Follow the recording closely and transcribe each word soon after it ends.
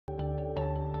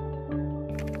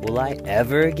Will I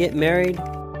ever get married?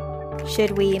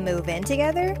 Should we move in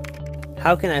together?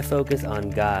 How can I focus on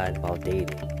God while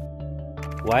dating?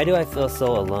 Why do I feel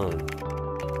so alone?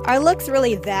 Are looks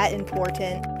really that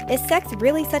important? Is sex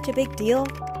really such a big deal?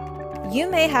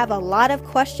 You may have a lot of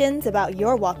questions about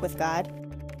your walk with God,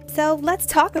 so let's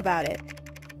talk about it.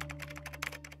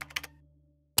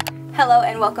 Hello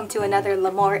and welcome to another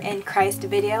L'amour in Christ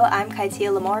video. I'm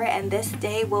Kytia L'amour, and this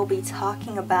day we'll be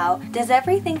talking about, does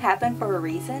everything happen for a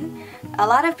reason? A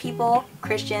lot of people,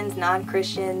 Christians,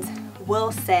 non-Christians,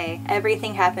 will say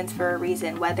everything happens for a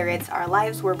reason, whether it's our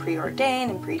lives were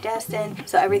preordained and predestined,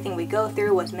 so everything we go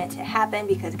through was meant to happen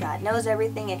because God knows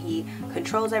everything and He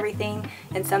controls everything.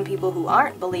 And some people who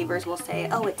aren't believers will say,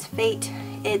 oh, it's fate,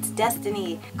 it's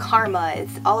destiny, karma,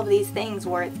 it's all of these things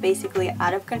where it's basically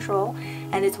out of control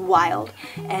and it's wild.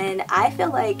 And I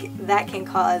feel like that can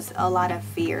cause a lot of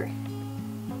fear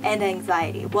and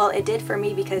anxiety. Well, it did for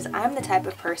me because I'm the type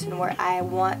of person where I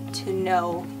want to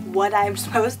know what I'm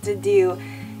supposed to do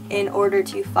in order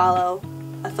to follow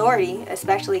authority,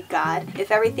 especially God.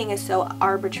 If everything is so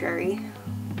arbitrary,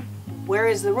 where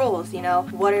is the rules? You know,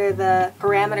 what are the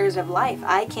parameters of life?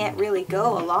 I can't really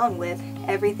go along with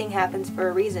everything happens for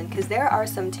a reason, because there are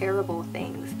some terrible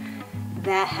things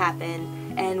that happen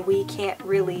and we can't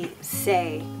really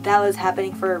say that was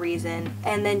happening for a reason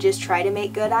and then just try to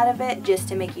make good out of it just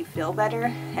to make you feel better.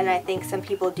 And I think some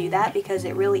people do that because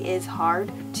it really is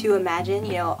hard to imagine,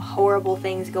 you know, horrible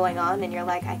things going on and you're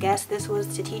like, I guess this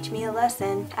was to teach me a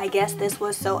lesson. I guess this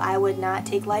was so I would not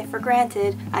take life for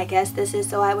granted. I guess this is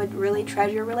so I would really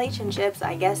treasure relationships.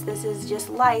 I guess this is just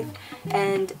life.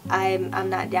 And I'm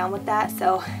not down with that.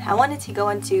 So I wanted to go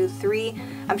into three,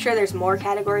 I'm sure there's more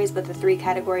categories, but the three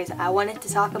categories I wanted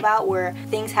to talk about were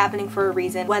things happening for a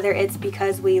reason, whether it's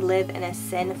because we live in a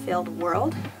sin-filled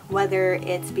world, whether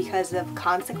it's because of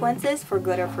consequences for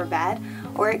good or for bad,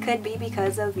 or it could be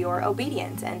because of your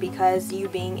obedience and because you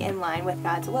being in line with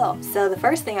God's will. So the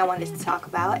first thing I wanted to talk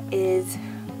about is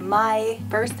my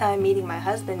first time meeting my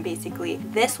husband. Basically,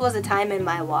 this was a time in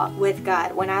my walk with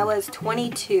God when I was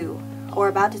 22 or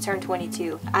about to turn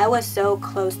 22. I was so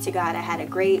close to God. I had a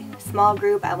great small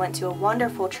group. I went to a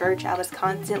wonderful church. I was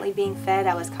constantly being fed.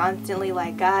 I was constantly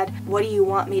like, God, what do you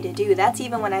want me to do? That's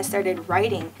even when I started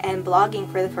writing and blogging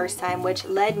for the first time, which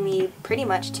led me pretty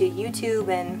much to YouTube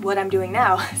and what I'm doing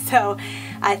now. So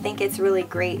I think it's really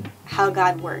great how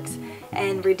God works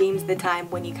and redeems the time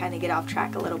when you kind of get off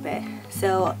track a little bit.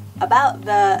 So about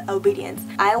the obedience,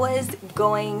 I was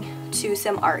going to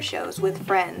some art shows with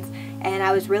friends, and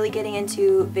I was really getting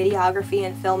into videography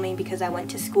and filming because I went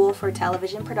to school for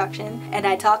television production. And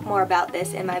I talk more about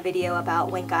this in my video about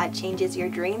when God changes your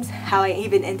dreams, how I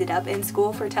even ended up in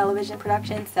school for television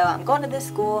production. So I'm going to this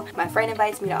school, my friend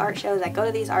invites me to art shows, I go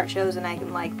to these art shows and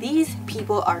I'm like, these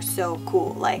people are so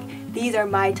cool, like these are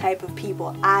my type of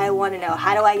people. I want to know,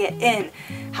 how do I get in?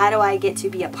 How do I get to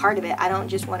be a part of it? I don't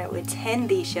just want to attend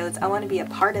these shows, I want to be a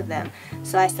part of them.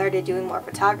 So I started doing more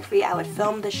photography. I would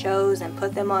film the shows and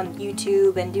put them on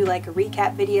YouTube and do like a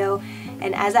recap video.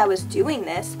 And as I was doing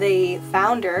this, the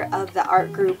founder of the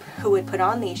art group who would put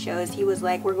on these shows, he was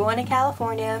like, we're going to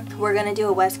California, we're going to do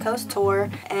a West Coast tour,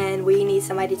 and we need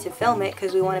somebody to film it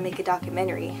because we want to make a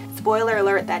documentary. Spoiler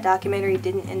alert, that documentary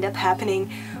didn't end up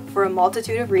happening for a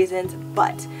multitude of reasons,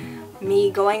 but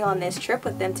me going on this trip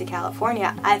with them to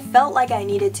California, I felt like I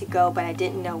needed to go, but I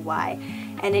didn't know why.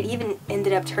 And it even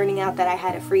ended up turning out that I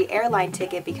had a free airline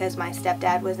ticket because my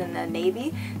stepdad was in the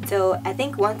Navy. So I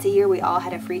think once a year we all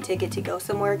had a free ticket to go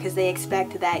somewhere because they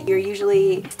expect that you're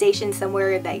usually stationed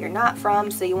somewhere that you're not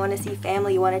from, so you want to see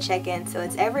family, you want to check in. So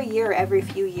it's every year or every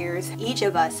few years, each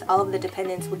of us, all of the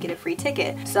dependents, would get a free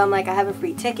ticket. So I'm like, I have a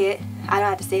free ticket, I don't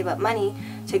have to save up money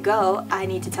to go. I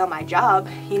need to tell my job,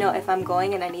 you know, if I'm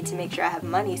going, and I need to make sure I have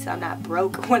money so I'm not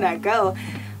broke when I go.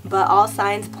 But all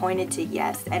signs pointed to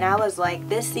yes, and I was like,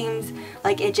 this seems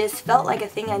like it just felt like a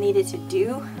thing I needed to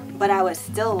do, but I was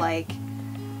still like,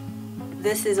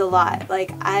 this is a lot.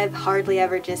 Like, I've hardly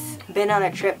ever just been on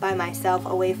a trip by myself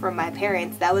away from my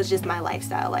parents. That was just my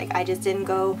lifestyle. Like, I just didn't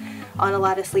go on a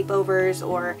lot of sleepovers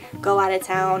or go out of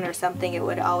town or something. It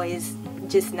would always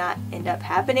just not end up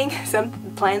happening. Some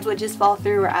plans would just fall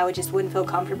through, or I wouldn't feel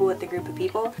comfortable with the group of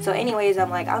people. So anyways, I'm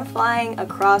like, I'm flying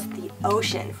across the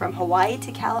ocean from Hawaii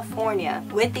to California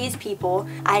with these people.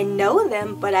 I know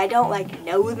them, but I don't like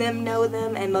know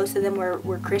them, and most of them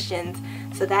were Christians,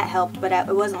 so that helped. But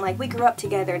it wasn't like we grew up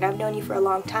together and I've known you for a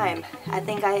long time. I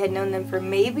think I had known them for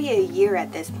maybe a year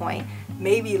at this point,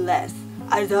 maybe less.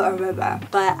 I don't remember.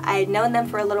 But I'd known them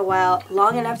for a little while,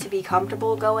 long enough to be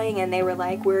comfortable going, and they were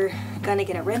like, we're gonna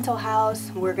get a rental house,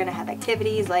 we're gonna have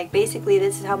activities, like basically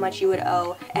this is how much you would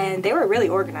owe. And they were really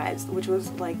organized, which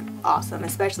was like awesome,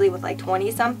 especially with like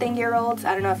 20-something year olds.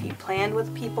 I don't know if you planned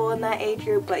with people in that age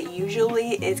group, but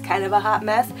usually it's kind of a hot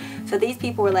mess. So these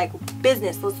people were like,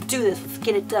 business, let's do this, let's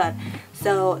get it done.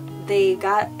 So they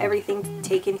got everything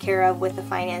taken care of with the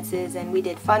finances, and we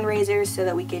did fundraisers so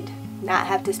that we could not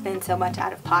have to spend so much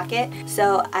out of pocket.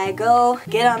 So I go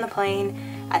get on the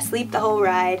plane, I sleep the whole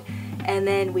ride, and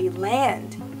then we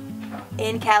land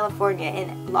in California,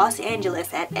 in Los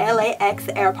Angeles at LAX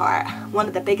airport, one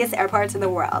of the biggest airports in the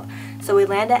world. So we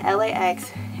land at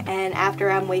LAX, and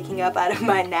after I'm waking up out of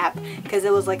my nap, because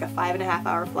it was like a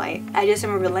 5.5-hour flight, I just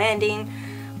remember landing,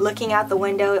 looking out the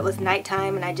window. It was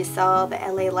nighttime, and I just saw the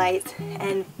LA lights,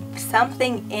 and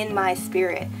something in my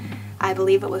spirit, I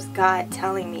believe it was God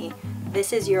telling me,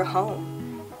 this is your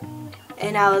home.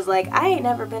 And I was like, I ain't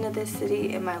never been to this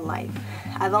city in my life.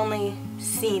 I've only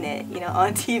seen it, you know,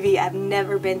 on TV. I've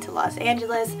never been to Los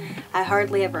Angeles. I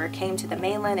hardly ever came to the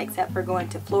mainland except for going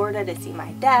to Florida to see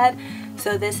my dad.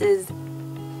 So this is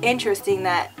interesting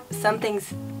that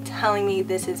something's telling me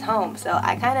this is home. So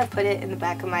I kind of put it in the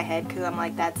back of my head because I'm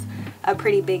like, that's a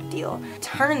pretty big deal.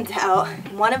 Turns out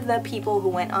one of the people who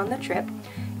went on the trip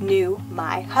knew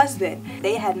my husband.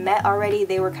 They had met already.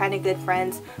 They were kind of good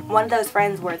friends. One of those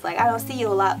friends where it's like, I don't see you a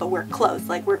lot, but we're close,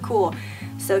 like we're cool.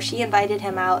 So she invited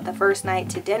him out the first night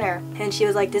to dinner, and she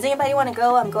was like, does anybody want to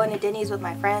go? I'm going to Denny's with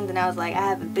my friends. And I was like, I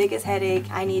have the biggest headache.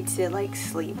 I need to like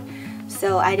sleep.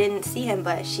 So I didn't see him,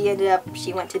 but she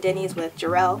went to Denny's with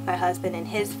Jarrell, my husband, and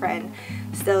his friend.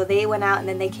 So they went out, and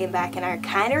then they came back, and I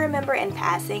kind of remember in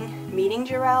passing meeting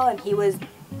Jarrell, and he was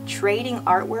trading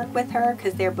artwork with her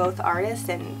because they're both artists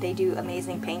and they do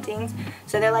amazing paintings.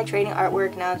 So they're like trading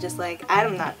artwork, and I was just like,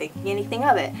 I'm not thinking anything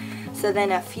of it. So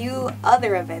then a few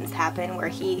other events happen where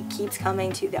he keeps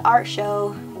coming to the art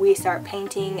show. We start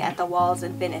painting at the walls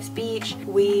in Venice Beach.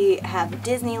 We have a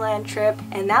Disneyland trip,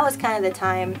 and that was kind of the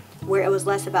time where it was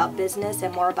less about business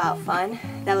and more about fun.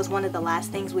 That was one of the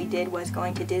last things we did, was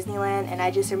going to Disneyland, and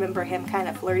I just remember him kind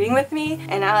of flirting with me,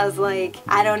 and I was like,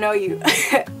 I don't know you.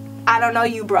 I don't know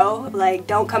you, bro. Like,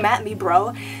 don't come at me,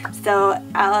 bro. So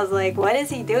I was like, what is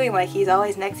he doing? Like, he's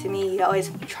always next to me. He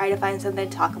always try to find something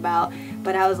to talk about.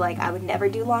 But I was like, I would never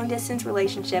do long distance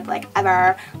relationship, like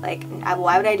ever. Like,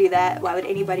 why would I do that? Why would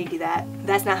anybody do that?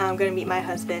 That's not how I'm gonna meet my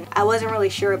husband. I wasn't really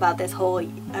sure about this whole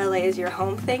LA is your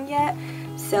home thing yet.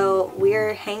 So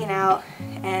we're hanging out,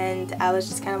 and I was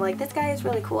just kind of like, this guy is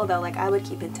really cool though. Like, I would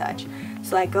keep in touch.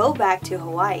 So I go back to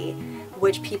Hawaii,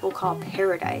 which people call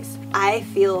paradise. I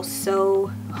feel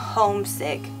so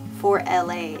homesick for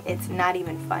LA. It's not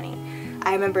even funny.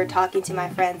 I remember talking to my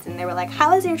friends, and they were like,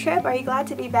 how was your trip? Are you glad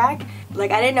to be back?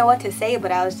 Like, I didn't know what to say,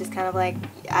 but I was just kind of like,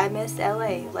 I miss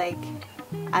LA. Like,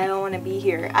 I don't want to be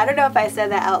here. I don't know if I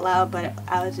said that out loud, but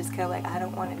I was just kind of like, I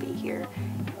don't want to be here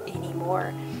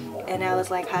anymore. And I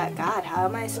was like, God, how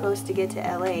am I supposed to get to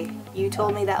LA? You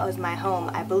told me that was my home.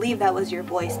 I believe that was your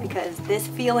voice, because this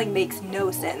feeling makes no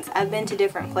sense. I've been to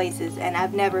different places, and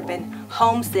I've never been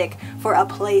homesick for a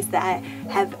place that I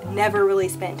have never really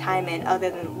spent time in, other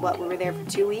than what, we were there for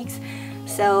 2 weeks.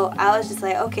 So I was just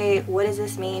like, okay, what does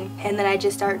this mean? And then I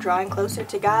just start drawing closer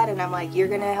to God, and I'm like, you're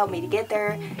gonna help me to get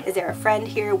there? Is there a friend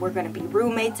here? We're gonna be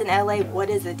roommates in LA. What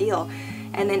is the deal?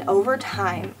 And then over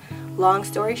time, long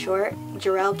story short,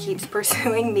 Jarrell keeps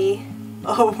pursuing me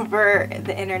over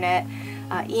the internet,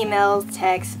 emails,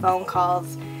 texts, phone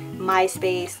calls,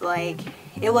 MySpace. Like,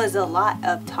 it was a lot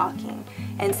of talking.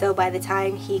 And so by the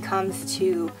time he comes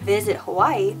to visit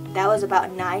Hawaii, that was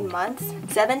about 9 months,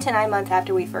 7 to 9 months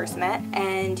after we first met.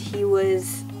 And he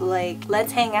was like,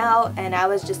 let's hang out. And I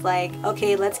was just like,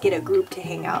 okay, let's get a group to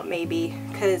hang out maybe,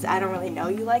 because I don't really know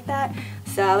you like that.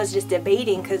 So I was just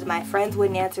debating, because my friends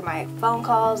wouldn't answer my phone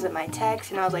calls and my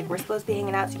texts, and I was like, we're supposed to be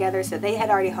hanging out together. So they had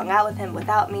already hung out with him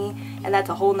without me, and that's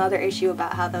a whole nother issue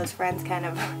about how those friends kind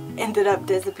of ended up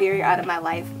disappearing out of my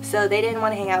life. So they didn't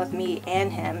want to hang out with me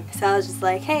and him. So I was just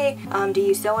like, hey, do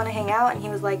you still want to hang out? And he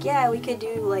was like, yeah, we could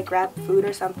do like grab food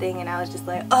or something. And I was just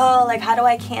like, oh, like, how do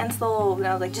I cancel? And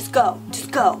I was like, just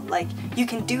go, like, you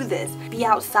can do this. Be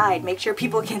outside, make sure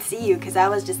people can see you, because I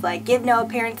was just like, give no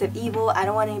appearance of evil. I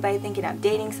don't want anybody thinking I'm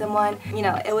dating someone. You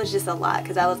know, it was just a lot,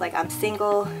 because I was like, I'm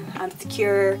single, I'm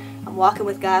secure, I'm walking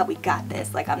with God, we got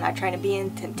this. Like, I'm not trying to be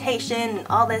in temptation and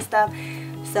all this stuff.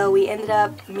 So we ended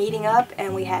up meeting up,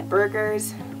 and we had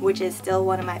burgers, which is still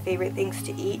one of my favorite things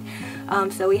to eat.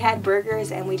 So we had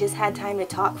burgers, and we just had time to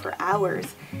talk for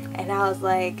hours. And I was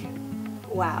like,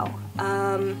 wow,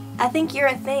 I think you're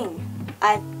a thing.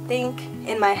 I think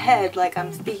in my head, like,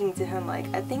 I'm speaking to him like,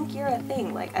 I think you're a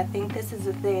thing, like, I think this is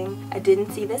a thing. I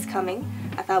didn't see this coming.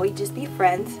 I thought we'd just be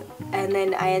friends. And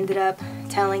then I ended up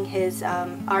telling his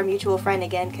our mutual friend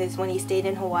again, because when he stayed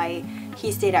in Hawaii,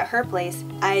 he stayed at her place.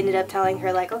 I ended up telling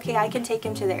her, like, okay, I can take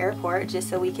him to the airport just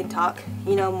so we can talk,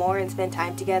 you know, more and spend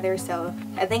time together. So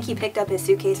I think he picked up his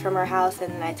suitcase from our house,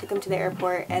 and then I took him to the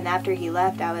airport. And after he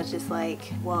left, I was just like,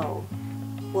 whoa,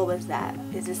 what was that?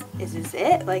 Is this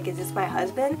it? Like, is this my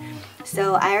husband?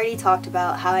 So I already talked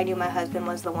about how I knew my husband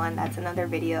was the one. That's another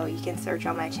video you can search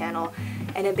on my channel.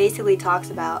 And it basically talks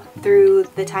about through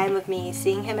the time of me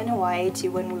seeing him in Hawaii to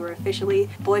when we were officially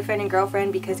boyfriend and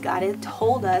girlfriend, because God had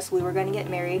told us we were going to get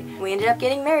married. We ended up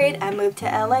getting married. I moved to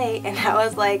LA, and I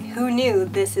was like, who knew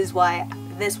this is why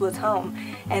this was home,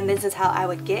 and this is how I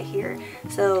would get here.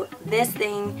 So this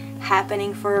thing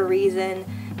happening for a reason.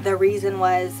 The reason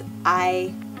was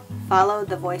I followed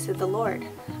the voice of the Lord.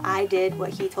 I did what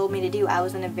he told me to do. I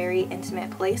was in a very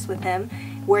intimate place with him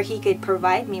where he could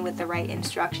provide me with the right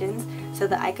instructions so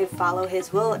that I could follow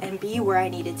his will and be where I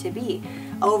needed to be,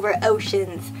 over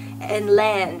oceans and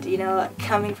land, you know,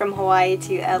 coming from Hawaii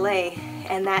to LA.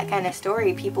 And that kind of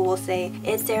story, people will say,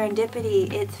 it's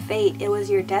serendipity, it's fate, it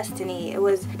was your destiny, it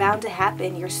was bound to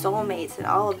happen, your soulmates and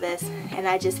all of this. And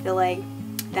I just feel like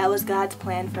that was God's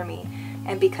plan for me.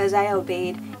 And because I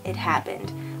obeyed, it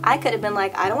happened. I could have been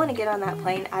like, I don't want to get on that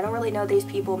plane. I don't really know these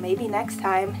people. Maybe next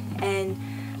time. And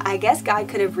I guess God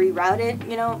could have rerouted,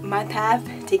 you know, my path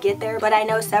to get there. But I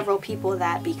know several people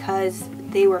that because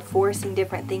they were forcing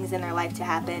different things in their life to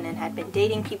happen and had been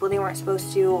dating people they weren't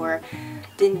supposed to, or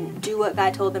didn't do what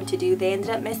God told them to do, they ended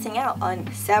up missing out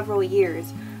on several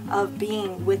years of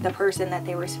being with the person that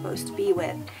they were supposed to be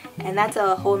with. And that's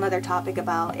a whole nother topic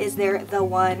about, is there the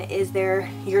one, is there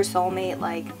your soulmate?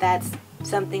 Like, that's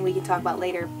something we can talk about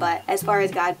later. But as far as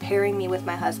God pairing me with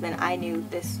my husband, I knew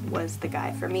this was the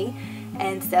guy for me.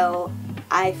 And so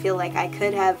I feel like I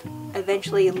could have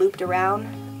eventually looped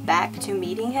around back to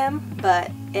meeting him,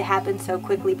 but it happened so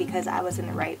quickly because I was in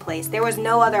the right place. There was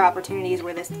no other opportunities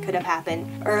where this could have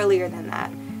happened earlier than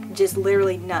that. Just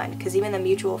literally none. Because even the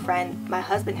mutual friend my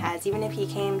husband has, even if he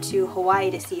came to Hawaii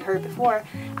to see her before,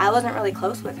 I wasn't really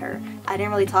close with her. I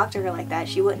didn't really talk to her like that.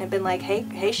 She wouldn't have been like, hey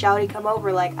shouty, come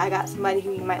over, like, I got somebody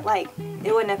who you might like.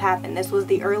 It wouldn't have happened. This was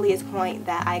the earliest point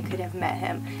that I could have met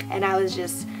him, and I was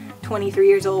just 23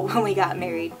 years old when we got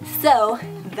married. So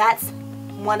that's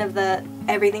one of the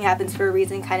everything happens for a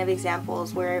reason kind of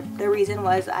examples where the reason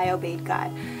was I obeyed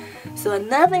God. So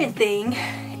another thing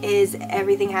is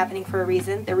everything happening for a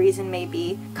reason. The reason may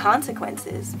be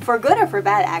consequences, for good or for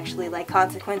bad, actually, like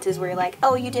consequences where you're like,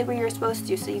 oh, you did what you were supposed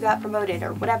to, so you got promoted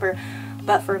or whatever.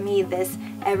 But for me, this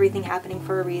everything happening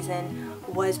for a reason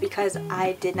was because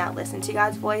I did not listen to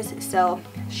God's voice. So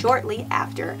shortly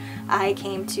after I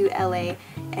came to LA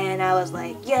and I was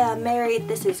like, yeah, I'm married,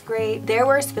 this is great. There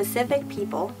were specific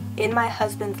people in my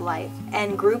husband's life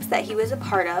and groups that he was a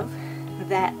part of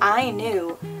that I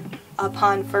knew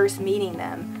upon first meeting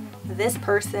them, this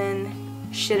person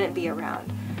shouldn't be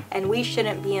around and we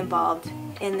shouldn't be involved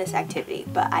in this activity.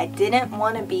 But I didn't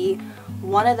want to be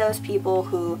one of those people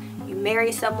who you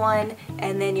marry someone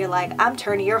and then you're like, I'm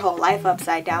turning your whole life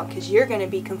upside down because you're going to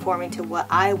be conforming to what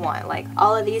I want. Like,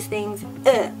 all of these things,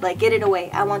 like, get it away.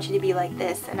 I want you to be like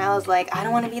this. And I was like, I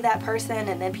don't want to be that person.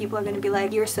 And then people are going to be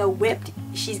like, you're so whipped.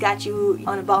 She's got you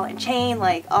on a ball and chain,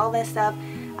 like all this stuff.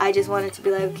 I just wanted to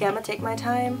be like, okay, I'm going to take my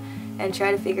time and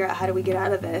try to figure out how do we get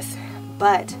out of this.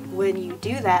 But when you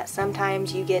do that,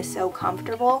 sometimes you get so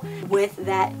comfortable with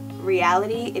that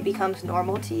reality, it becomes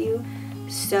normal to you.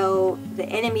 So the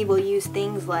enemy will use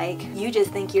things like, you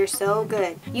just think you're so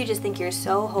good, you just think you're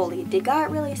so holy. Did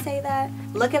God really say that?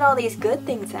 Look at all these good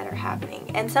things that are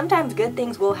happening. And sometimes good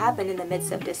things will happen in the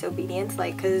midst of disobedience,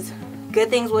 like, because good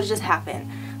things will just happen.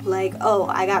 Like, oh,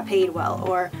 I got paid well,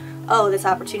 or oh, this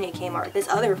opportunity came, or this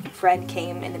other friend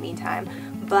came in the meantime.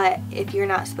 But if you're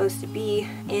not supposed to be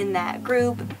in that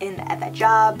group, at that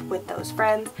job, with those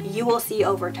friends, you will see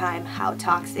over time how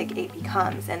toxic it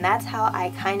becomes. And that's how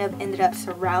I kind of ended up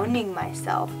surrounding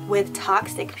myself with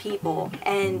toxic people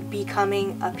and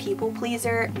becoming a people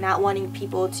pleaser, not wanting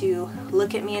people to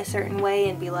look at me a certain way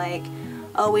and be like,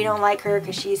 oh, we don't like her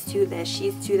because she's too this,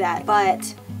 she's too that.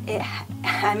 But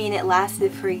it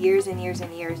lasted for years and years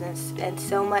and years, and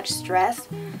so much stress,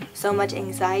 so much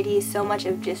anxiety, so much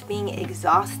of just being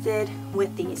exhausted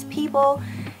with these people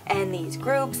and these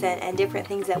groups and different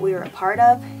things that we were a part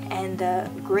of. And the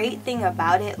great thing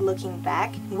about it, looking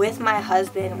back, with my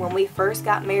husband, when we first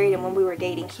got married and when we were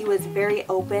dating, he was very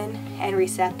open and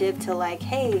receptive to like,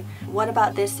 hey, what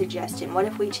about this suggestion? What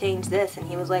if we change this? And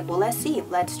he was like, well, let's see,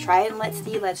 let's try it and let's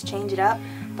see, let's change it up.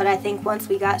 But I think once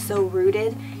we got so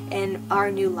rooted in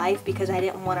our new life, because I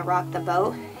didn't want to rock the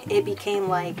boat, it became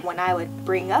like when I would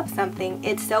bring up something,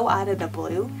 it's so out of the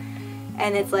blue.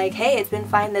 And it's like, hey, it's been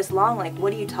fine this long, like,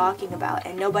 what are you talking about?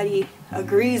 And nobody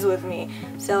agrees with me.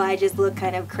 So I just look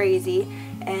kind of crazy.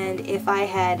 And if I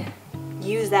had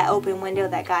used that open window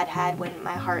that God had when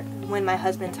my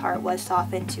husband's heart was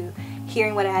softened to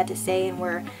hearing what I had to say, and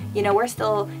we're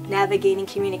still navigating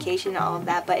communication and all of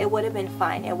that, but it would have been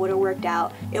fine. It would have worked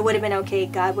out. It would have been okay.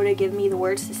 God would have given me the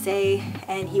words to say,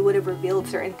 and he would have revealed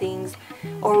certain things,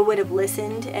 or would have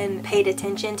listened and paid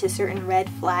attention to certain red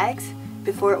flags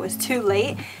before it was too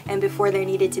late, and before there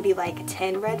needed to be like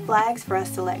 10 red flags for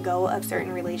us to let go of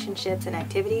certain relationships and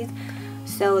activities.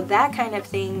 So that kind of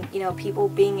thing, people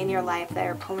being in your life that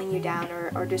are pulling you down,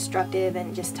 or destructive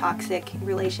and just toxic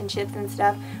relationships and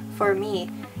stuff, for me,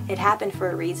 it happened for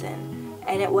a reason.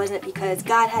 And it wasn't because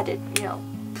God had to,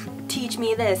 teach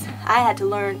me this. I had to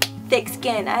learn thick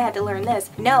skin. I had to learn this.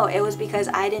 No, it was because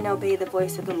I didn't obey the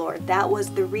voice of the Lord. That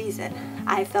was the reason.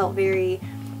 I felt very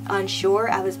unsure.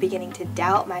 I was beginning to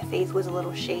doubt. My faith was a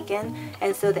little shaken.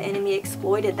 And so the enemy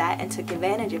exploited that and took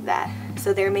advantage of that.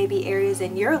 So there may be areas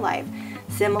in your life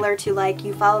similar to, like,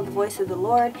 you followed the voice of the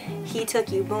Lord, he took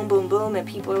you boom, boom, boom, and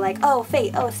people are like, oh,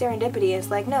 fate, oh, serendipity.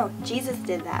 It's like, no, Jesus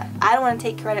did that. I don't want to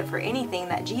take credit for anything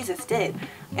that Jesus did.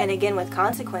 And again, with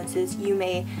consequences, you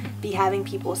may be having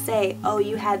people say, oh,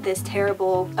 you had this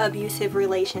terrible abusive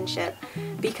relationship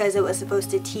because it was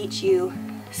supposed to teach you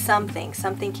something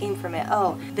came from it.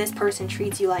 Oh, this person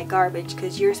treats you like garbage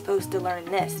because you're supposed to learn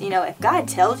this. If God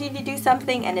tells you to do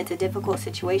something and it's a difficult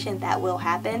situation, that will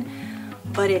happen.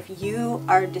 But if you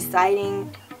are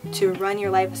deciding to run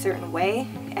your life a certain way,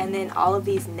 and then all of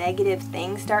these negative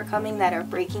things start coming that are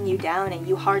breaking you down, and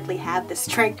you hardly have the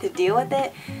strength to deal with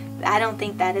it, I don't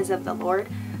think that is of the Lord.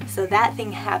 So that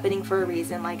thing happening for a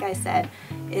reason, like I said,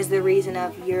 is the reason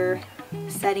of you're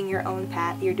setting your own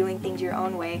path, you're doing things your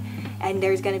own way, and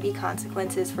there's going to be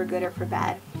consequences for good or for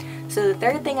bad. So the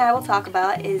third thing I will talk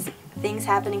about is things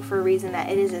happening for a reason, that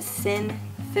it is a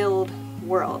sin-filled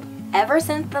world. Ever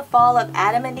since the fall of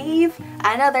Adam and Eve,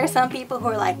 I know there's some people who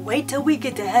are like, wait till we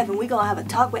get to heaven, we gonna have a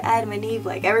talk with Adam and Eve.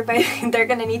 Like, everybody, they're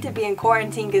gonna need to be in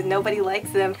quarantine because nobody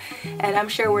likes them. And I'm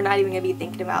sure we're not even gonna be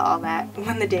thinking about all that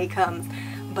when the day comes.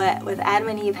 But with Adam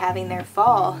and Eve having their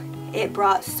fall, it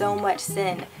brought so much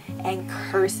sin and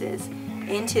curses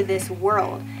into this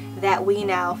world that we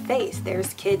now face.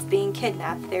 There's kids being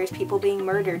kidnapped, there's people being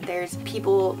murdered, there's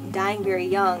people dying very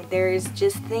young, there's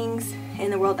just things in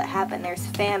the world that happen. There's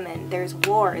famine, there's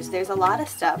wars, there's a lot of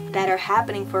stuff that are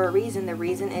happening for a reason. The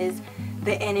reason is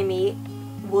the enemy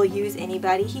will use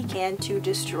anybody he can to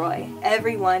destroy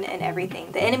everyone and everything.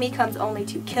 The enemy comes only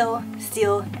to kill,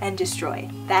 steal, and destroy.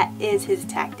 That is his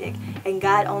tactic. And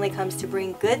God only comes to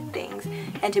bring good things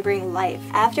and to bring life.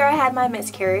 After I had my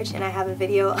miscarriage, and I have a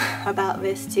video about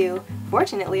this too.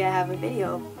 Fortunately, I have a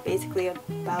video basically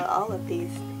about all of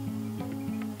these.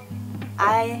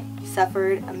 I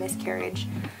suffered a miscarriage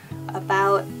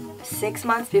about 6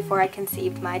 months before I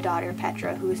conceived my daughter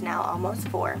Petra, who's now almost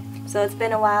 4. So it's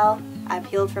been a while. I've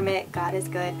healed from it. God is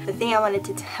good. The thing I wanted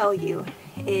to tell you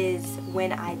is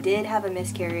when I did have a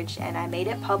miscarriage and I made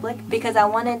it public, because I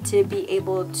wanted to be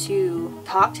able to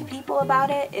talk to people about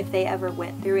it if they ever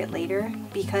went through it later,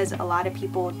 because a lot of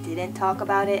people didn't talk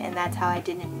about it, and that's how I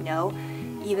didn't know.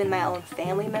 Even my own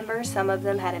family members, some of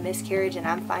them had a miscarriage, and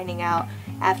I'm finding out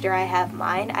after I have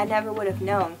mine. I never would have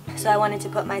known. So I wanted to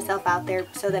put myself out there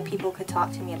so that people could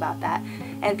talk to me about that.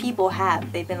 And people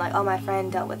have. They've been like, oh, my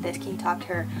friend dealt with this, can you talk to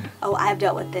her? Oh, I've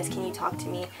dealt with this, can you talk to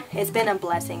me? It's been a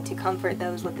blessing to comfort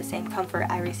those with the same comfort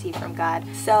I receive from God.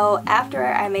 So after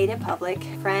I made it public,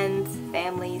 friends,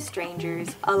 family,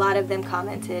 strangers, a lot of them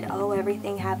commented, oh,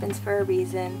 everything happens for a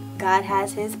reason. God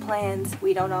has his plans.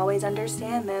 We don't always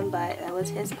understand them, but that was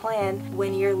his plan.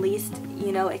 When you're least,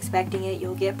 expecting it,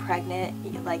 you'll get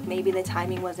pregnant. Like, maybe the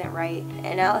timing wasn't right.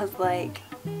 And I was like,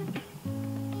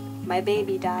 my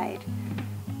baby died.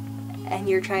 And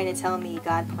you're trying to tell me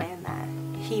God planned that.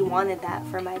 He wanted that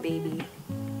for my baby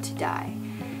to die.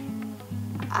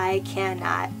 I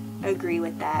cannot agree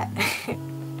with that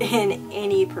in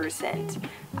any percent.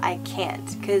 I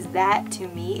can't, because that to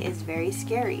me is very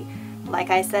scary. Like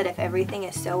I said, if everything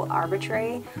is so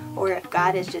arbitrary, or if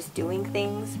God is just doing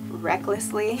things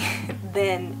recklessly,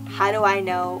 then how do I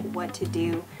know what to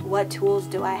do? What tools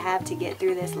do I have to get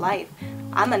through this life?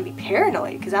 I'm going to be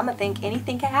paranoid, because I'm going to think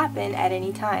anything can happen at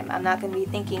any time. I'm not going to be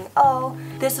thinking, oh,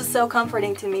 this is so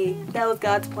comforting to me. That was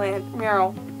God's plan.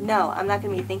 No, I'm not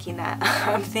going to be thinking that.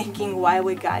 I'm thinking, why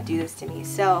would God do this to me?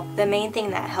 So the main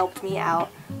thing that helped me out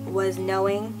was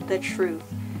knowing the truth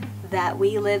that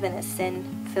we live in a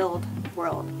sin sin-filled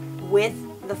world.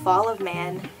 With the fall of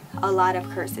man, a lot of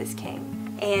curses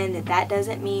came. And that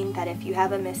doesn't mean that if you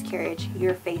have a miscarriage,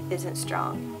 your faith isn't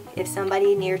strong. If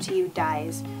somebody near to you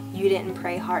dies, you didn't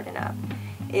pray hard enough.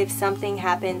 If something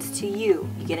happens to you,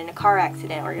 you get in a car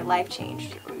accident or your life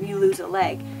changed, or you lose a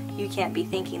leg, you can't be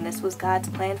thinking this was God's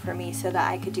plan for me so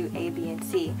that I could do A, B, and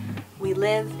C. We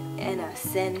live in a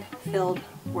sin-filled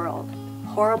world.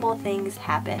 Horrible things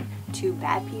happen to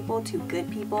bad people, to good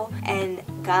people, and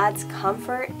God's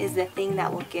comfort is the thing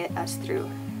that will get us through.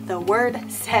 The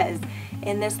word says,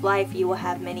 in this life you will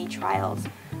have many trials.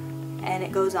 And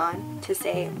it goes on to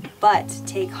say, but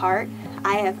take heart,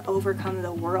 I have overcome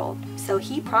the world. So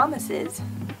he promises,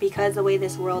 because the way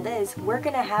this world is, we're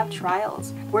going to have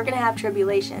trials. We're going to have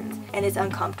tribulations. And it's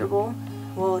uncomfortable.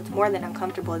 Well, it's more than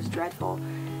uncomfortable. It's dreadful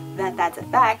that that's a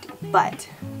fact. But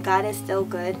God is still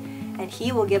good. And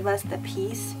he will give us the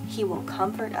peace. He will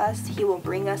comfort us. He will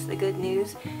bring us the good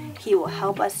news. He will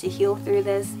help us to heal through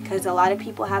this, because a lot of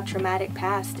people have traumatic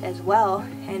past as well,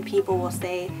 and people will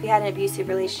say, you had an abusive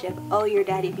relationship, oh, your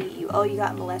daddy beat you, oh, you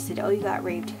got molested, oh, you got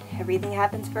raped. Everything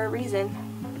happens for a reason.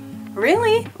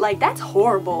 Really? Like, that's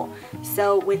horrible.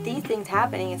 So with these things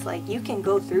happening, it's like you can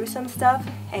go through some stuff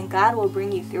and God will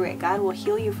bring you through it. God will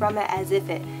heal you from it as if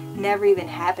it never even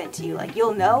happened to you. Like,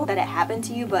 you'll know that it happened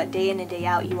to you, but day in and day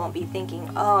out you won't be thinking,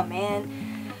 oh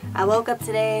man, I woke up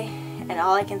today and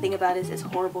all I can think about is this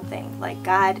horrible thing. Like,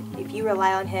 God, if you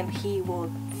rely on him, he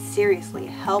will seriously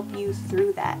help you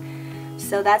through that.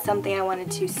 So that's something I wanted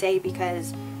to say,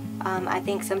 because I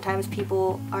think sometimes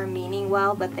people are meaning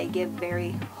well, but they give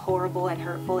very horrible and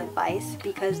hurtful advice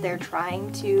because they're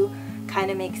trying to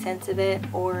kind of make sense of it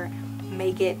or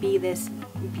make it be this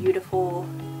beautiful,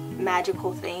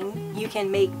 magical thing. You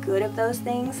can make good of those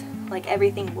things. Like,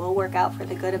 everything will work out for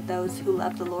the good of those who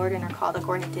love the Lord and are called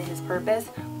according to his purpose.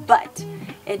 But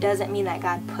it doesn't mean that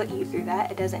God put you through that.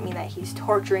 It doesn't mean that he's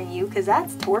torturing you, because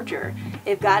that's torture.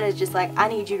 If God is just like, I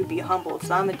need you to be humbled,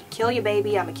 so I'm going to kill your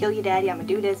baby, I'm going to kill your daddy, I'm going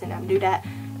to do this and I'm going to do that.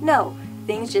 No,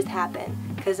 things just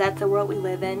happen, because that's the world we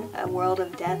live in, a world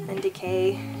of death and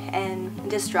decay and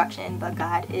destruction. But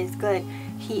God is good.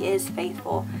 He is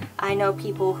faithful. I know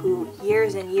people who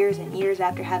years and years and years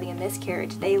after having a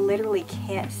miscarriage, they literally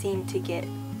can't seem to get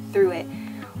through it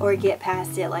or get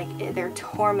past it. Like, they're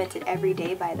tormented every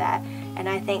day by that. And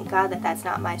I thank God that that's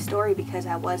not my story, because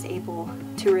I was able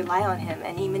to rely on him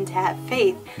and even to have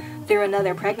faith through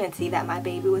another pregnancy that my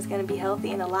baby was going to be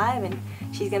healthy and alive and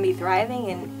she's going to be thriving.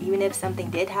 And even if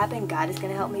something did happen, God is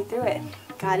going to help me through it.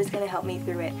 God is going to help me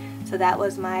through it. So that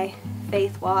was my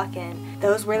faith walk, and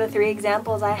those were the 3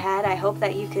 examples I had. I hope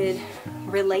that you could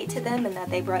relate to them and that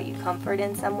they brought you comfort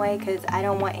in some way, because I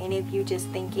don't want any of you just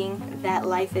thinking that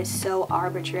life is so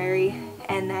arbitrary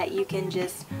and that you can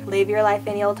just live your life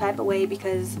any old type of way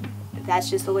because that's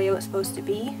just the way it was supposed to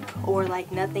be, or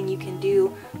like nothing you can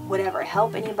do would ever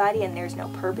help anybody and there's no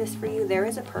purpose for you. There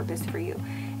is a purpose for you,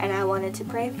 and I wanted to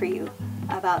pray for you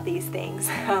about these things,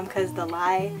 because the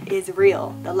lie is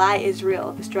real. The lie is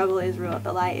real. The struggle is real.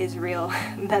 The lie is real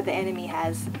that the enemy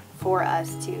has for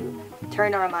us to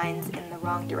turn our minds in the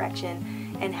wrong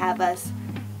direction and have us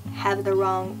have the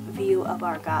wrong view of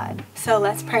our God. So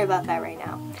let's pray about that right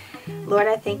now. Lord,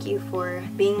 I thank you for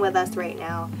being with us right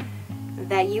now,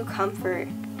 that you comfort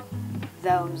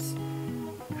those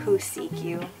who seek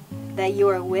you, that you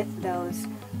are with those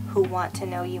who want to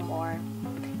know you more.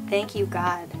 Thank you,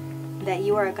 God, that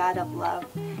you are a God of love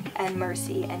and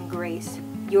mercy and grace.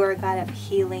 You are a God of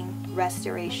healing,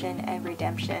 restoration, and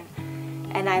redemption.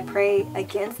 And I pray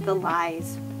against the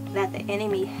lies that the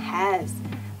enemy has,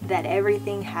 that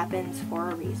everything happens for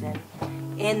a reason,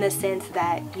 in the sense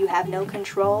that you have no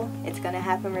control. It's going to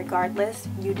happen regardless.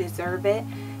 You deserve it.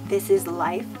 This is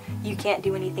life. You can't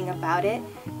do anything about it.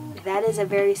 That is a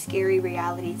very scary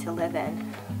reality to live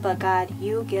in. But God,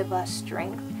 you give us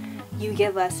strength. You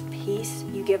give us peace.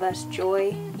 You give us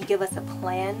joy. You give us a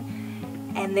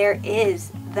plan. And there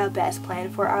is the best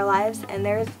plan for our lives, and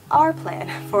there's our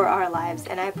plan for our lives.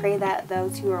 And I pray that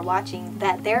those who are watching,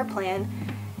 that their plan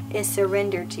is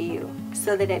surrendered to you,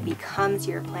 so that it becomes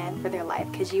your plan for their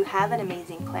life, because you have an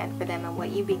amazing plan for them, and what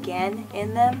you began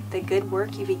in them, the good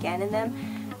work you began in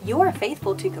them, you are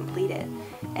faithful to complete it.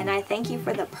 And I thank you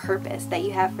for the purpose that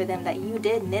you have for them, that you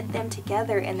did knit them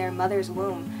together in their mother's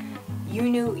womb. You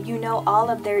know all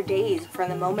of their days from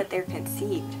the moment they're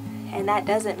conceived. And that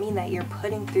doesn't mean that you're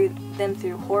putting them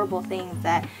through horrible things,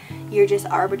 that you're just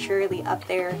arbitrarily up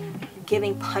there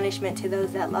giving punishment to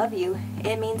those that love you.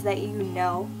 It means that you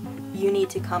know you need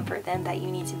to comfort them, that you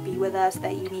need to be with us,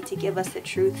 that you need to give us the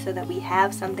truth so that we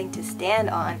have something to stand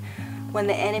on when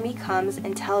the enemy comes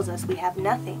and tells us we have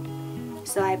nothing.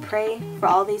 So I pray for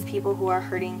all these people who are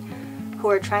hurting, who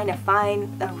are trying to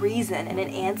find a reason and an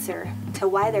answer to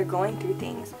why they're going through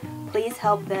things. Please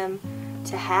help them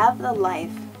to have the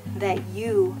life that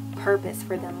you purpose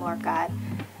for them, Lord God.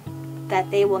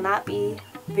 That they will not be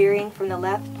veering from the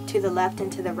left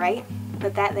and to the right,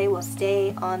 but that they will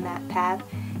stay on that path,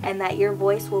 and that your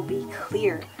voice will be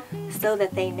clear so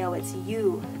that they know it's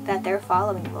you that they're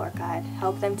following, Lord God.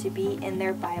 Help them to be in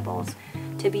their Bibles,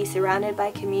 to be surrounded by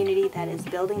community that is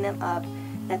building them up,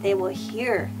 that they will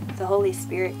hear the Holy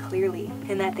Spirit clearly,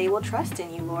 and that they will trust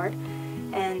in you, Lord.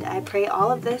 And I pray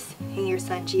all of this in your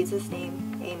Son Jesus'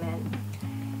 name. Amen.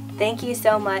 Thank you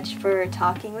so much for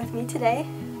talking with me today,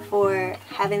 for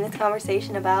having this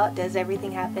conversation about does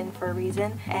everything happen for a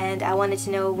reason, and I wanted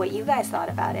to know what you guys thought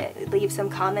about it. Leave some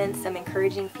comments, some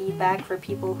encouraging feedback for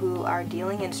people who are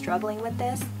dealing and struggling with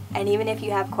this, and even if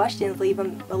you have questions, leave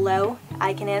them below.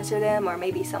 I can answer them, or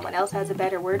maybe someone else has a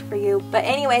better word for you. But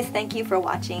anyways, thank you for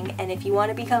watching, and if you want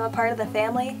to become a part of the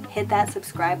family, hit that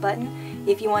subscribe button.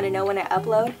 If you want to know when I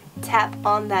upload, tap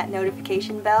on that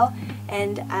notification bell,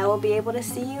 and I will be able to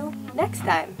see you next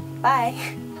time.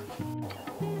 Bye!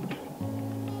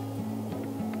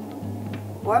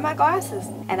 Where are my glasses?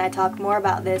 And I talk more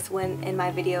about this in my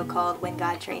video called When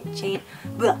God Changed.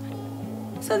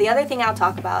 So the other thing I'll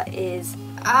talk about is,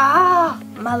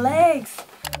 my legs.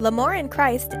 L'amour in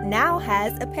Christ now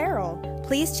has apparel.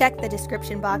 Please check the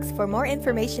description box for more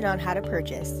information on how to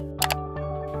purchase.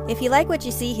 If you like what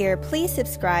you see here, please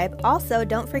subscribe. Also,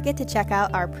 don't forget to check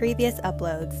out our previous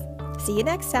uploads. See you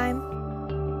next time.